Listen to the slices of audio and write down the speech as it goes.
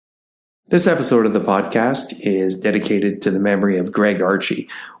This episode of the podcast is dedicated to the memory of Greg Archie.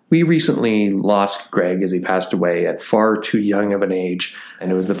 We recently lost Greg as he passed away at far too young of an age, and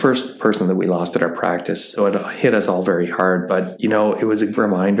it was the first person that we lost at our practice, so it hit us all very hard. But, it was a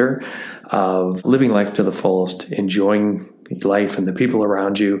reminder of living life to the fullest, enjoying life and the people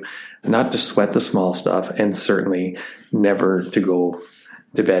around you, not to sweat the small stuff, and certainly never to go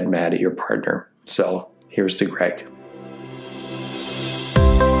to bed mad at your partner. So here's to Greg.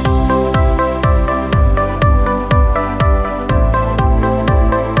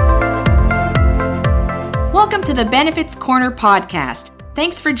 Welcome to the Benefits Corner podcast.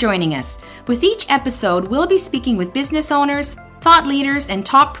 Thanks for joining us. With each episode, we'll be speaking with business owners, thought leaders, and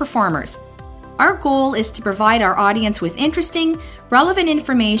top performers. Our goal is to provide our audience with interesting, relevant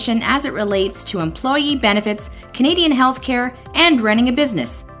information as it relates to employee benefits, Canadian healthcare, and running a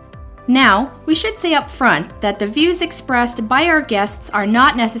business. Now, we should say up front that the views expressed by our guests are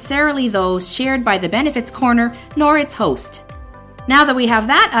not necessarily those shared by the Benefits Corner nor its host. Now that we have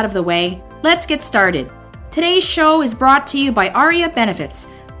that out of the way, let's get started. Today's show is brought to you by ARIA Benefits,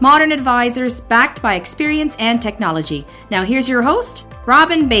 modern advisors backed by experience and technology. Now here's your host,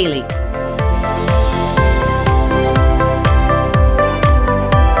 Robin Bailey.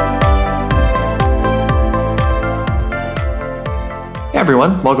 Hey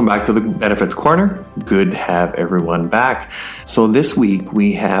everyone, welcome back to the Benefits Corner. Good to have everyone back. So this week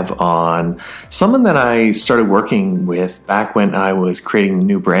we have on someone that I started working with back when I was creating the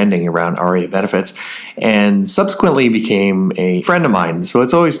new branding around ARIA Benefits and subsequently became a friend of mine. So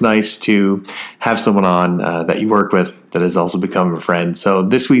it's always nice to have someone on that you work with that has also become a friend. So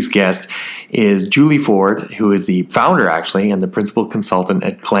this week's guest is Julie Ford, who is the founder actually and the principal consultant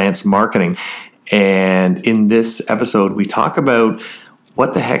at Glance Marketing. And in this episode, we talk about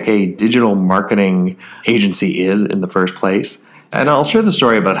what the heck a digital marketing agency is in the first place. And I'll share the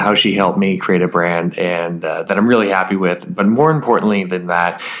story about how she helped me create a brand and that I'm really happy with. But more importantly than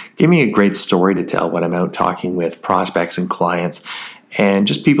that, give me a great story to tell when I'm out talking with prospects and clients and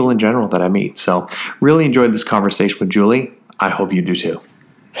just people in general that I meet. So really enjoyed this conversation with Julie. I hope you do too.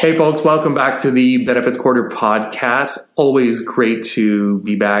 Hey folks, welcome back to the Benefits Corner podcast. Always great to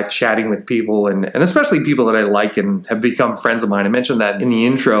be back chatting with people and especially people that I like and have become friends of mine. I mentioned that in the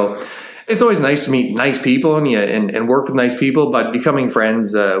intro. It's always nice to meet nice people and work with nice people, but becoming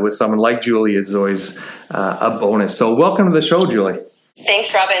friends with someone like Julie is always a bonus. So welcome to the show, Julie.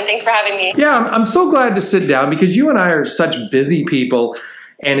 Thanks, Robin. Thanks for having me. Yeah, I'm so glad to sit down because you and I are such busy people.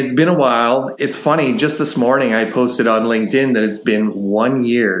 And it's been a while. It's funny, just this morning I posted on LinkedIn that it's been 1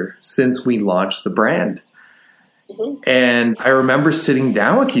 year since we launched the brand. Mm-hmm. And I remember sitting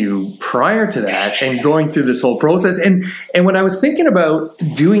down with you prior to that and going through this whole process. And when I was thinking about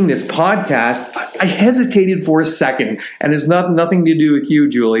doing this podcast, I hesitated for a second. And it's nothing to do with you,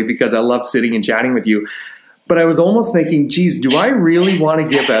 Julie, because I love sitting and chatting with you. But I was almost thinking, geez, do I really want to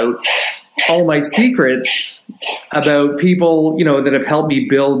give out all my secrets about people, that have helped me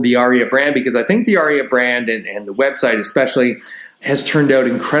build the ARIA brand? Because I think the ARIA brand and the website especially has turned out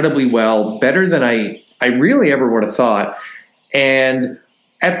incredibly well, better than I really ever would have thought. And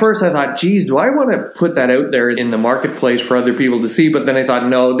at first I thought, geez, do I want to put that out there in the marketplace for other people to see? But then I thought,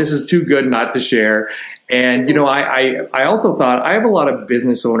 no, this is too good not to share. And, I also thought I have a lot of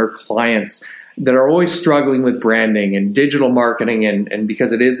business owner clients that are always struggling with branding and digital marketing and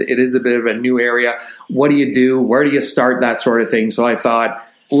because it is a bit of a new area. What do you do? Where do you start? That sort of thing. So I thought,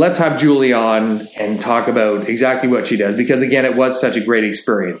 let's have Julie on and talk about exactly what she does because, again, it was such a great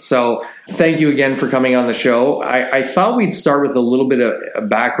experience. So thank you again for coming on the show. I thought we'd start with a little bit of a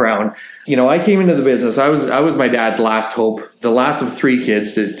background. I came into the business. I was my dad's last hope, the last of three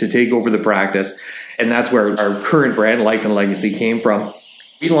kids to take over the practice. And that's where our current brand, Life and Legacy, came from.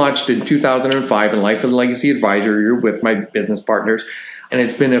 We launched in 2005 in Life and Legacy Advisory with my business partners, and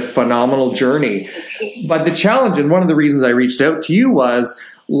it's been a phenomenal journey. But the challenge, and one of the reasons I reached out to you was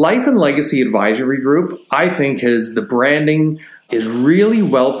Life and Legacy Advisory Group, I think, the branding is really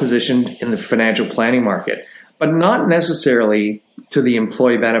well positioned in the financial planning market, but not necessarily to the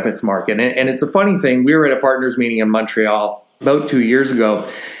employee benefits market. And it's a funny thing. We were at a partners meeting in Montreal about 2 years ago,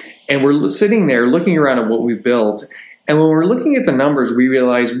 and we're sitting there looking around at what we've built. And when we're looking at the numbers, we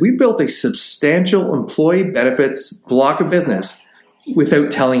realized we built a substantial employee benefits block of business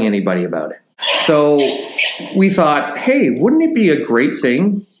without telling anybody about it. So we thought, hey, wouldn't it be a great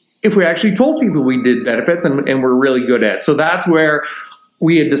thing if we actually told people we did benefits and we're really good at it? So that's where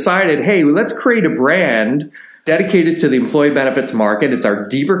we had decided, hey, let's create a brand dedicated to the employee benefits market. It's our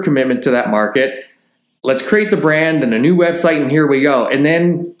deeper commitment to that market. Let's create the brand and a new website, and here we go. And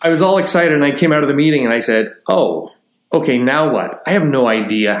then I was all excited, and I came out of the meeting and I said, oh, okay, now what? I have no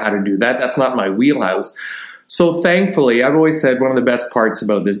idea how to do that. That's not my wheelhouse. So thankfully, I've always said one of the best parts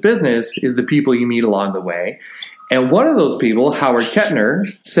about this business is the people you meet along the way. And one of those people, Howard Kettner,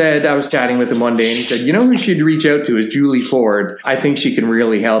 said, I was chatting with him one day and he said, you know who you should reach out to is Julie Ford. I think she can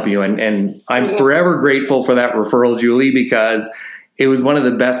really help you. And I'm forever grateful for that referral, Julie, because it was one of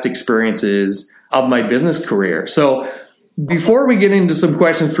the best experiences of my business career. So before we get into some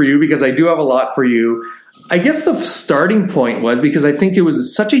questions for you, because I do have a lot for you, I guess the starting point was because I think it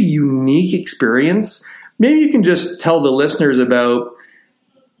was such a unique experience. Maybe you can just tell the listeners about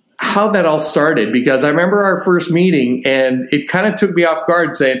how that all started, because I remember our first meeting and it kind of took me off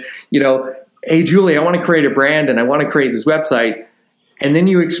guard saying, hey, Julie, I want to create a brand and I want to create this website. And then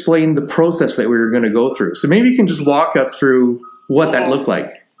you explained the process that we were going to go through. So maybe you can just walk us through what that looked like.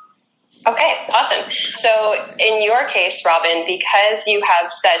 Okay, awesome. So in your case, Robin, because you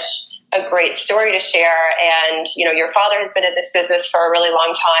have such a great story to share, and your father has been in this business for a really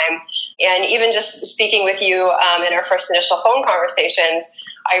long time, and even just speaking with you in our first initial phone conversations,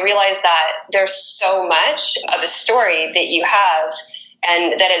 I realized that there's so much of a story that you have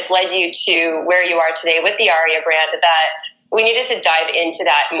and that has led you to where you are today with the Aria brand, that we needed to dive into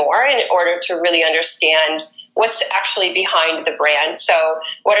that more in order to really understand what's actually behind the brand. So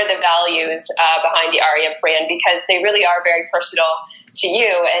what are the values behind the Aria brand? Because they really are very personal to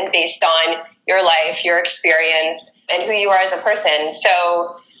you and based on your life, your experience, and who you are as a person.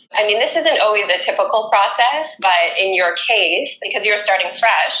 So, this isn't always a typical process, but in your case, because you're starting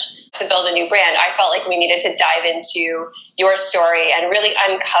fresh to build a new brand, I felt like we needed to dive into your story and really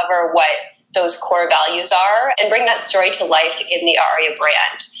uncover what those core values are and bring that story to life in the Aria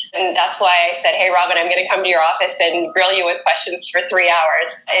brand. And that's why I said, hey, Robin, I'm going to come to your office and grill you with questions for 3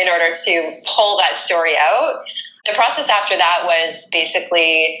 hours in order to pull that story out. The process after that was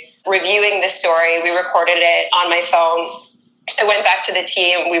basically reviewing the story. We recorded it on my phone. I went back to the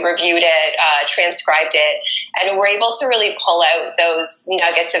team, we reviewed it, transcribed it, and we're able to really pull out those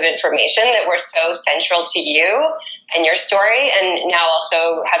nuggets of information that were so central to you and your story, and now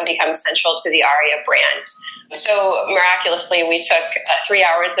also have become central to the Aria brand. So miraculously, we took 3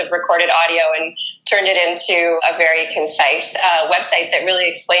 hours of recorded audio and turned it into a very concise website that really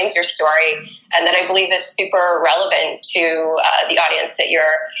explains your story, and that I believe is super relevant to the audience that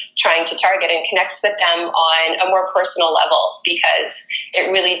you're trying to target, and connects with them on a more personal level because it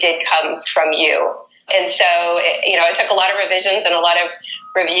really did come from you. And so, it took a lot of revisions and a lot of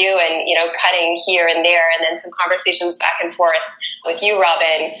review and, cutting here and there, and then some conversations back and forth with you,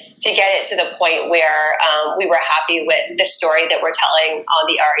 Robin, to get it to the point where we were happy with the story that we're telling on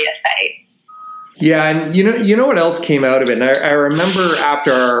the Aria site. Yeah, and you know what else came out of it? And I remember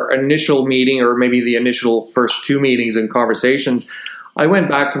after our initial meeting, or maybe the initial first 2 meetings and conversations, I went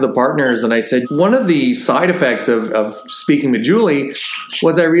back to the partners and I said, one of the side effects of speaking with Julie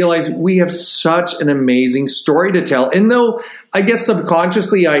was I realized we have such an amazing story to tell. And though I guess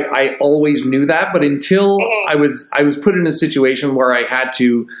subconsciously I always knew that, but until I was put in a situation where I had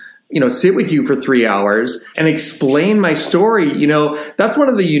to sit with you for 3 hours and explain my story, that's one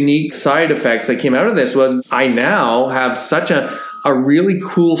of the unique side effects that came out of this was I now have such a really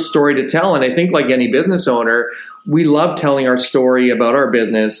cool story to tell. And I think like any business owner, we love telling our story about our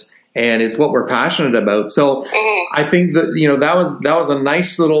business, and it's what we're passionate about. So I think that, that was a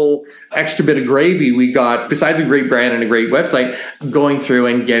nice little extra bit of gravy we got, besides a great brand and a great website, going through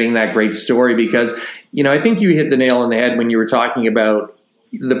and getting that great story. Because, I think you hit the nail on the head when you were talking about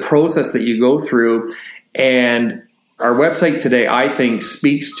the process that you go through. And our website today, I think,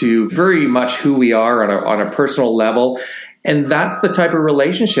 speaks to very much who we are on a personal level. And that's the type of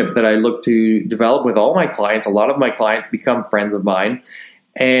relationship that I look to develop with all my clients. A lot of my clients become friends of mine.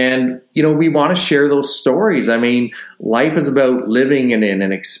 And, we want to share those stories. Life is about living in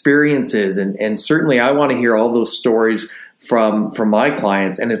and experiences. And certainly I want to hear all those stories from my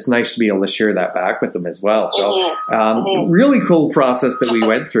clients. And it's nice to be able to share that back with them as well. So really cool process that we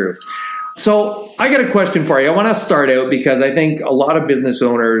went through. So I got a question for you. I want to start out because I think a lot of business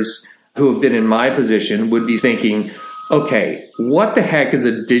owners who have been in my position would be thinking, okay, what the heck is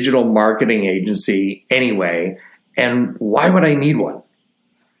a digital marketing agency anyway, and why would I need one?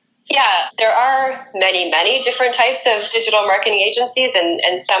 Yeah, there are many different types of digital marketing agencies,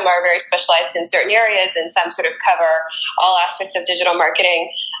 and some are very specialized in certain areas, and some sort of cover all aspects of digital marketing.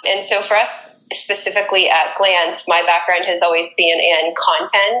 And so for us, specifically at Glance, my background has always been in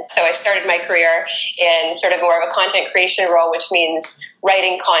content. So I started my career in sort of more of a content creation role, which means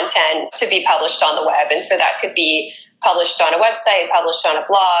writing content to be published on the web. And so that could be published on a website, published on a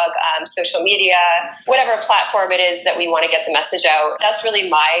blog, social media, whatever platform it is that we want to get the message out. That's really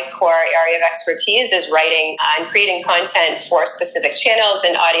my core area of expertise, is writing and creating content for specific channels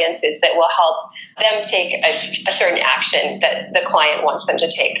and audiences that will help them take a certain action that the client wants them to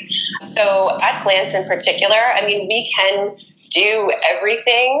take. So at Glance in particular, I mean, we can do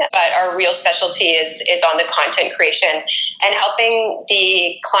everything, but our real specialty is on the content creation and helping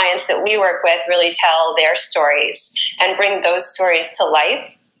the clients that we work with really tell their stories and bring those stories to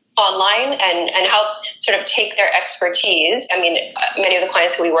life online and help sort of take their expertise. I mean, many of the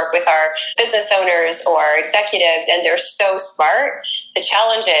clients that we work with are business owners or executives, and they're so smart. The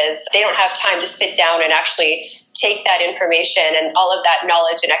challenge is they don't have time to sit down and actually take that information and all of that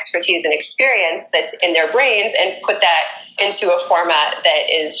knowledge and expertise and experience that's in their brains and put that into a format that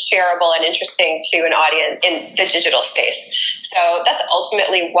is shareable and interesting to an audience in the digital space. So that's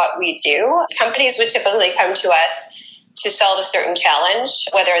ultimately what we do. Companies would typically come to us to solve a certain challenge,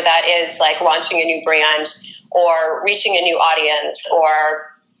 whether that is like launching a new brand or reaching a new audience or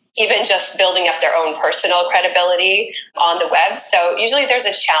even just building up their own personal credibility on the web. So usually there's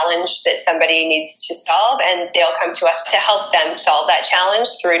a challenge that somebody needs to solve, and they'll come to us to help them solve that challenge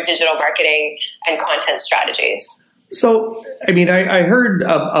through digital marketing and content strategies. So, I mean, I heard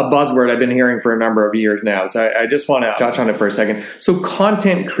a buzzword I've been hearing for a number of years now, so I just want to touch on it for a second. So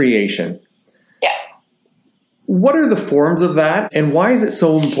content creation. Yeah. What are the forms of that, and why is it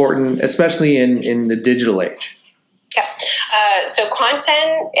so important, especially in the digital age? Yeah. So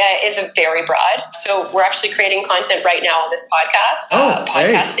content is very broad. So we're actually creating content right now on this podcast.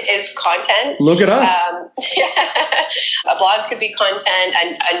 Podcast is content. Look at us. A blog could be content.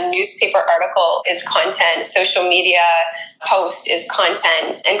 A newspaper article is content. Social media post is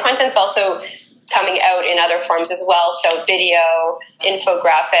content. And content's also coming out in other forms as well. So video,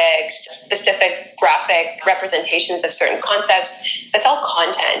 infographics, specific graphic representations of certain concepts. That's all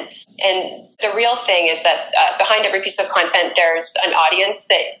content. And the real thing is that behind every piece of content, there's an audience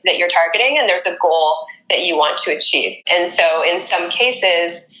that you're targeting, and there's a goal that you want to achieve. And so in some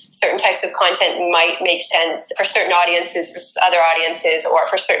cases, certain types of content might make sense for certain audiences versus other audiences, or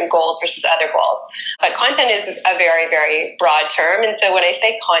for certain goals versus other goals. But content is a very, very broad term. And so when I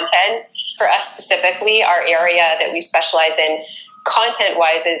say content, for us specifically, our area that we specialize in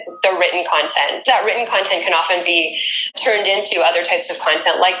content-wise is the written content. That written content can often be turned into other types of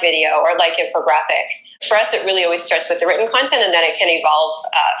content like video or like infographic. For us, it really always starts with the written content, and then it can evolve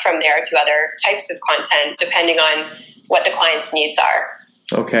from there to other types of content depending on what the client's needs are.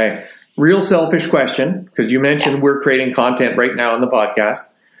 Okay. Real selfish question, because you mentioned we're creating content right now on the podcast.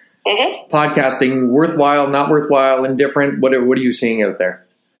 Mm-hmm. Podcasting, worthwhile, not worthwhile, indifferent? What are you seeing out there?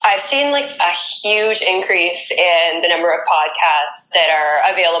 I've seen like a huge increase in the number of podcasts that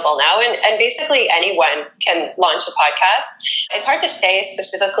are available now. And basically anyone can launch a podcast. It's hard to say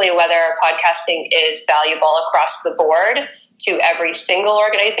specifically whether podcasting is valuable across the board to every single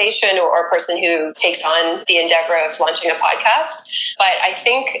organization or person who takes on the endeavor of launching a podcast. But I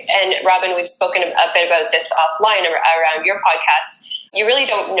think, and Robin, we've spoken a bit about this offline around your podcast, you really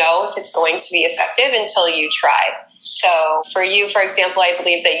don't know if it's going to be effective until you try. So for you, for example, I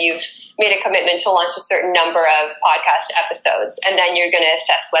believe that you've made a commitment to launch a certain number of podcast episodes, and then you're going to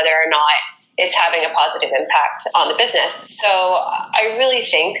assess whether or not it's having a positive impact on the business. So I really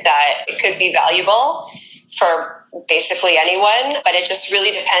think that it could be valuable for basically anyone, but it just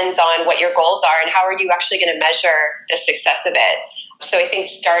really depends on what your goals are and how are you actually going to measure the success of it. So I think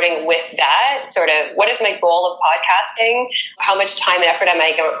starting with that, sort of, what is my goal of podcasting? How much time and effort am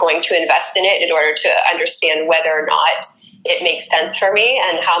I going to invest in it in order to understand whether or not it makes sense for me,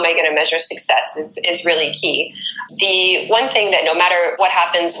 and how am I going to measure success is really key. The one thing that no matter what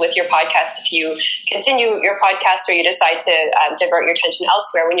happens with your podcast, if you continue your podcast or you decide to divert your attention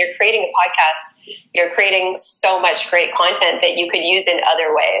elsewhere, when you're creating a podcast, you're creating so much great content that you could use in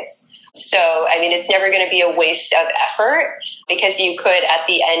other ways. So, I mean, it's never going to be a waste of effort, because you could, at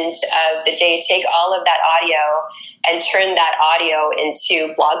the end of the day, take all of that audio and turn that audio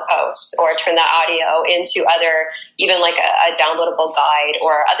into blog posts, or turn that audio into other, even like a downloadable guide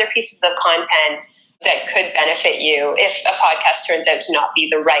or other pieces of content that could benefit you if a podcast turns out to not be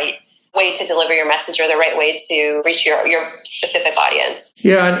the right way to deliver your message or the right way to reach your specific audience.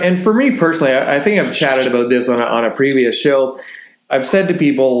 Yeah, and for me personally, I think I've chatted about this on a previous show. I've said to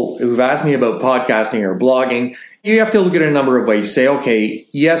people who've asked me about podcasting or blogging, you have to look at a number of ways. Say, okay,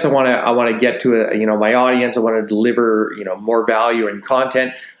 yes, I want to get to my audience. I want to deliver more value and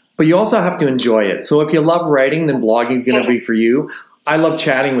content, but you also have to enjoy it. So if you love writing, then blogging is going to be for you. I love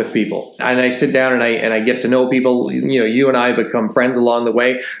chatting with people, and I sit down and I get to know people. You and I become friends along the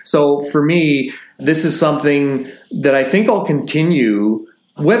way. So for me, this is something that I think I'll continue.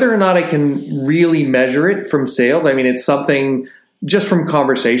 Whether or not I can really measure it from sales, I mean, it's something just from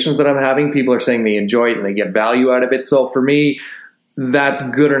conversations that I'm having. People are saying they enjoy it and they get value out of it. So for me, that's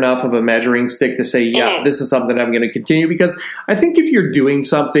good enough of a measuring stick to say, yeah, this is something I'm going to continue. Because I think if you're doing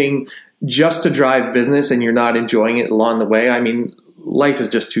something just to drive business and you're not enjoying it along the way, I mean, life is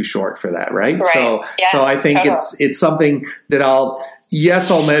just too short for that, right? So I think it's something that I'll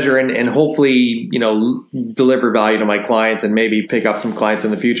measure and hopefully, deliver value to my clients and maybe pick up some clients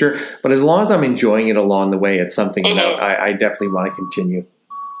in the future. But as long as I'm enjoying it along the way, it's something that I definitely want to continue.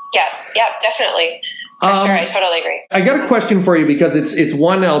 Yeah, definitely. For sure, I totally agree. I got a question for you because it's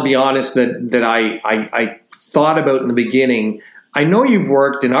one, I'll be honest, that I thought about in the beginning. I know you've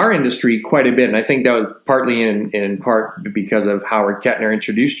worked in our industry quite a bit, and I think that was partly in part because of Howard Kettner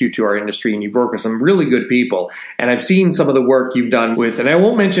introduced you to our industry, and you've worked with some really good people. And I've seen some of the work you've done with, and I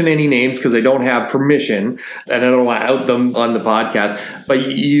won't mention any names because I don't have permission, and I don't want to out them on the podcast, but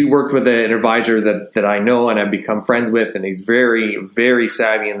you worked with an advisor that I know and I've become friends with, and he's very, very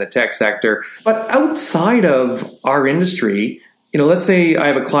savvy in the tech sector. But outside of our industry, let's say I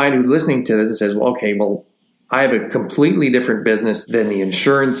have a client who's listening to this and says, I have a completely different business than the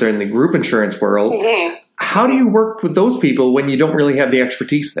insurance or in the group insurance world. Mm-hmm. How do you work with those people when you don't really have the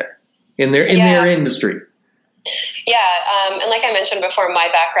expertise there in their industry? Yeah, and like I mentioned before, my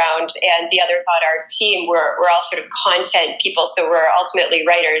background and the others on our team, we're all sort of content people, so we're ultimately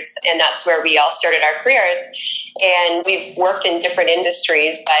writers, and that's where we all started our careers. And we've worked in different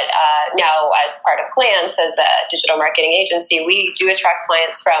industries, but now as part of Glance, as a digital marketing agency, we do attract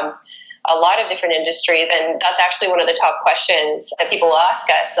clients from a lot of different industries, and that's actually one of the top questions that people will ask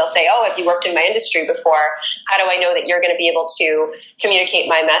us. They'll say, have you worked in my industry before? How do I know that you're going to be able to communicate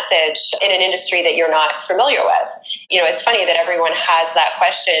my message in an industry that you're not familiar with? It's funny that everyone has that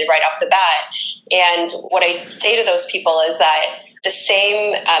question right off the bat. And what I say to those people is that the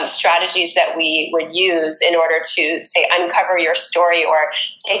same strategies that we would use in order to, say, uncover your story or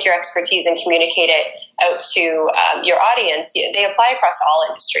take your expertise and communicate it out to your audience, they apply across all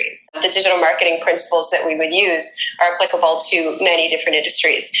industries. The digital marketing principles that we would use are applicable to many different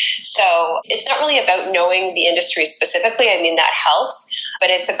industries. So it's not really about knowing the industry specifically. I mean, that helps,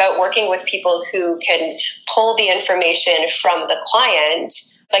 but it's about working with people who can pull the information from the client,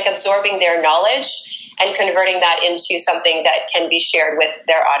 like absorbing their knowledge and converting that into something that can be shared with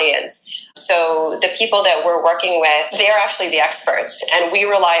their audience. So the people that we're working with, they're actually the experts, and we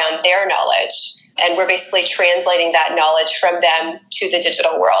rely on their knowledge. And we're basically translating that knowledge from them to the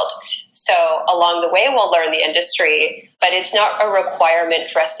digital world. So along the way, we'll learn the industry, but it's not a requirement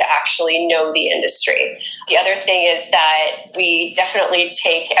for us to actually know the industry. The other thing is that we definitely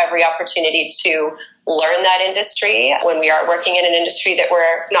take every opportunity to learn that industry when we are working in an industry that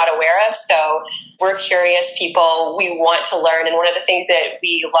we're not aware of. So we're curious people. We want to learn. And one of the things that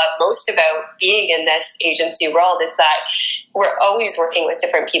we love most about being in this agency world is that we're always working with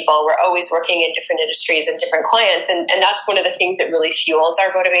different people. We're always working in different industries and different clients. And that's one of the things that really fuels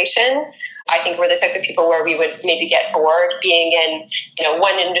our motivation. I think we're the type of people where we would maybe get bored being in,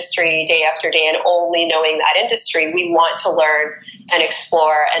 one industry day after day and only knowing that industry. We want to learn and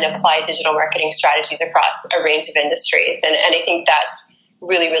explore and apply digital marketing strategies across a range of industries. And I think that's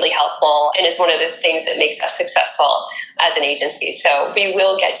really, really helpful and is one of the things that makes us successful as an agency. So we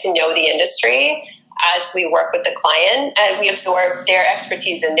will get to know the industry as we work with the client, and we absorb their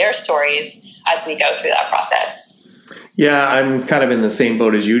expertise and their stories as we go through that process. Yeah, I'm kind of in the same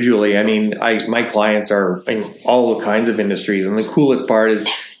boat as you, Julie. I mean, my clients are in all kinds of industries, and the coolest part is,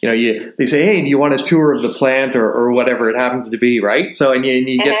 they say, "Hey, do you want a tour of the plant or whatever it happens to be?" Right? So, and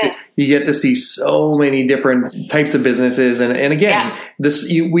you get to see so many different types of businesses, and again,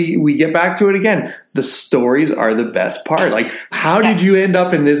 we get back to it again. The stories are the best part. Like, how did you end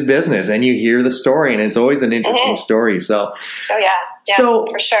up in this business? And you hear the story, and it's always an interesting story. So, so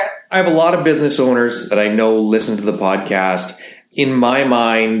for sure. I have a lot of business owners that I know listen to the podcast. In my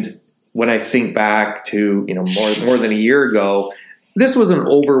mind, when I think back to more than a year ago, this was an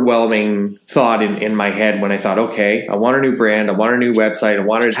overwhelming thought in my head when I thought, okay, I want a new brand, I want a new website, I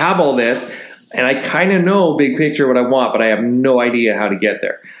wanted to have all this, and I kind of know big picture what I want, but I have no idea how to get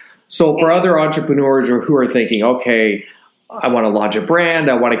there. So for other entrepreneurs who are thinking, okay, I want to launch a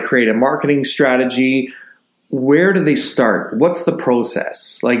brand, I want to create a marketing strategy, where do they start? What's the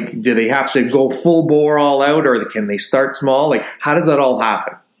process? Like, do they have to go full bore all out, or can they start small? Like, how does that all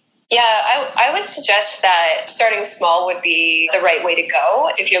happen? Yeah, I would suggest that starting small would be the right way to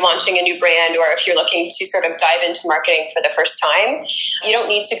go if you're launching a new brand or if you're looking to sort of dive into marketing for the first time. You don't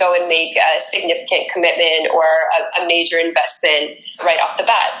need to go and make a significant commitment or a major investment right off the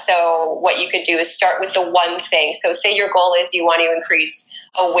bat. So what you could do is start with the one thing. So say your goal is you want to increase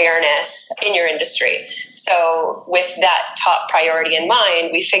awareness in your industry. So with that top priority in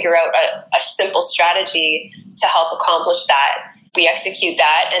mind, we figure out a simple strategy to help accomplish that. We execute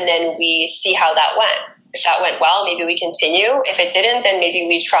that, and then we see how that went. If that went well, maybe we continue. If it didn't, then maybe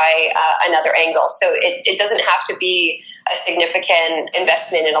we try another angle. So it doesn't have to be a significant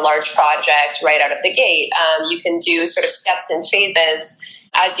investment in a large project right out of the gate. You can do sort of steps and phases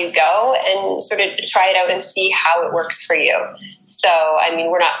as you go and sort of try it out and see how it works for you. So, I mean,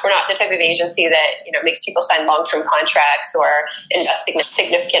 we're not the type of agency that, makes people sign long-term contracts or investing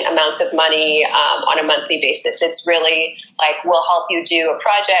significant amounts of money on a monthly basis. It's really like, we'll help you do a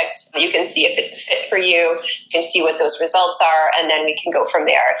project. You can see if it's a fit for you. You can see what those results are, and then we can go from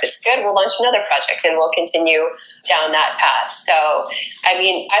there. If it's good, we'll launch another project and we'll continue down that path. So, I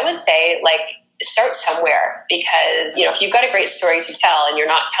mean, I would say, start somewhere, because, if you've got a great story to tell and you're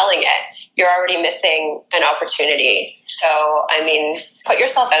not telling it, you're already missing an opportunity. So, I mean, put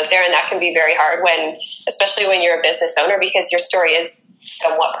yourself out there, and that can be very hard especially when you're a business owner, because your story is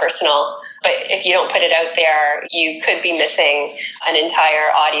somewhat personal. But if you don't put it out there, you could be missing an entire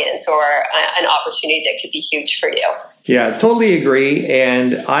audience or an opportunity that could be huge for you. Yeah, totally agree.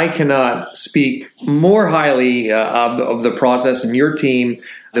 And I cannot speak more highly of the process and your team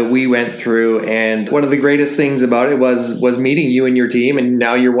that we went through. And one of the greatest things about it was meeting you and your team. And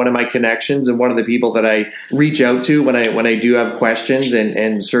now you're one of my connections and one of the people that I reach out to when I do have questions.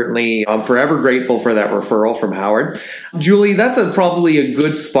 And certainly I'm forever grateful for that referral from Howard. Julie, that's probably a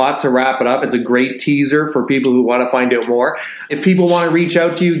good spot to wrap it up. It's a great teaser for people who want to find out more. If people want to reach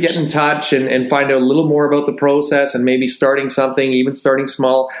out to you, get in touch and find out a little more about the process and maybe starting something, even starting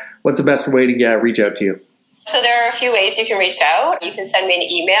small, what's the best way to reach out to you? So there are a few ways you can reach out. You can send me an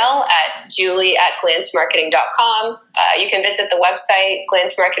email at julie@glancemarketing.com. You can visit the website,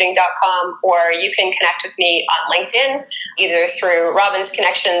 glancemarketing.com, or you can connect with me on LinkedIn, either through Robin's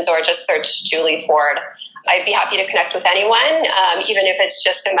Connections or just search Julie Ford. I'd be happy to connect with anyone, even if it's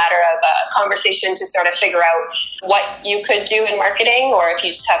just a matter of a conversation to sort of figure out what you could do in marketing, or if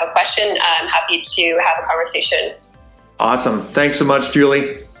you just have a question, I'm happy to have a conversation. Awesome. Thanks so much,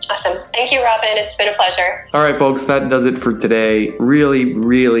 Julie. Awesome. Thank you, Robin. It's been a pleasure. All right, folks, that does it for today. Really,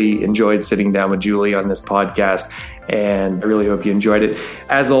 really enjoyed sitting down with Julie on this podcast, and I really hope you enjoyed it.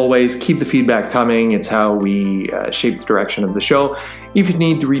 As always, keep the feedback coming. It's how we shape the direction of the show. If you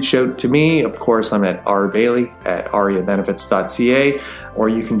need to reach out to me, of course, I'm at rbailey@ariabenefits.ca, or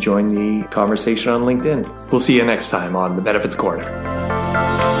you can join the conversation on LinkedIn. We'll see you next time on The Benefits Corner.